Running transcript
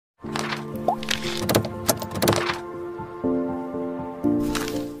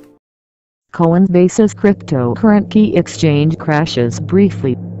Coinbase's cryptocurrency exchange crashes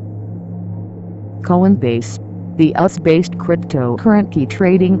briefly. Coinbase, the US-based cryptocurrency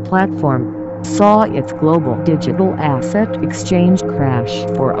trading platform, saw its global digital asset exchange crash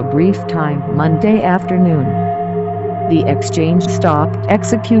for a brief time Monday afternoon. The exchange stopped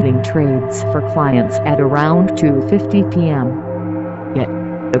executing trades for clients at around 2:50 p.m. Yet,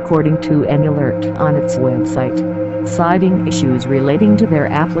 according to an alert on its website, citing issues relating to their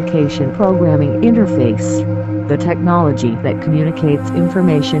application programming interface, the technology that communicates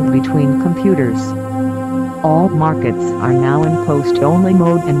information between computers. All markets are now in post-only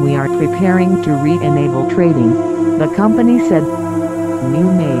mode and we are preparing to re-enable trading, the company said.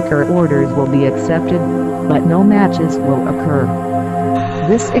 New maker orders will be accepted, but no matches will occur.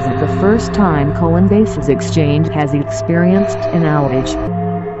 This isn't the first time Coinbase's exchange has experienced an outage.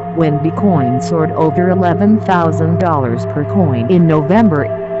 When Bitcoin soared over $11,000 per coin in November,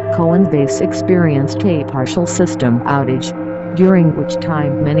 Coinbase experienced a partial system outage, during which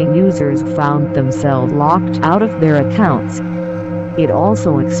time many users found themselves locked out of their accounts. It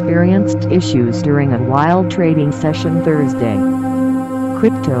also experienced issues during a wild trading session Thursday.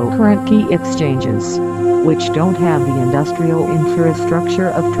 Cryptocurrency exchanges, which don't have the industrial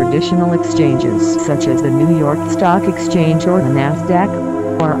infrastructure of traditional exchanges such as the New York Stock Exchange or the Nasdaq,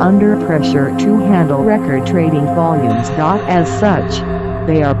 are under pressure to handle record trading volumes. As such,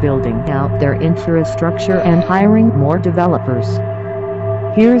 they are building out their infrastructure and hiring more developers.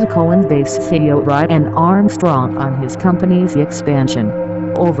 Here's Coinbase CEO Brian Armstrong on his company's expansion.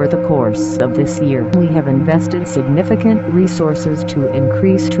 Over the course of this year, we have invested significant resources to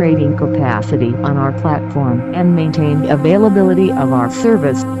increase trading capacity on our platform and maintain the availability of our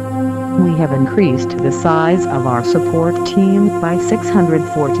service. We have increased the size of our support team by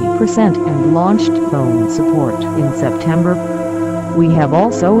 640% and launched phone support in September. We have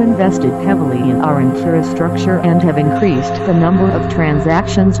also invested heavily in our infrastructure and have increased the number of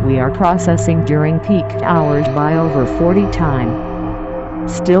transactions we are processing during peak hours by over 40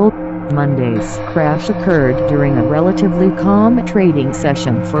 times. Still, Monday's crash occurred during a relatively calm trading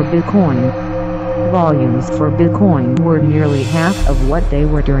session for Bitcoin. Volumes for Bitcoin were nearly half of what they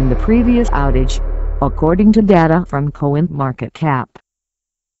were during the previous outage, according to data from CoinMarketCap.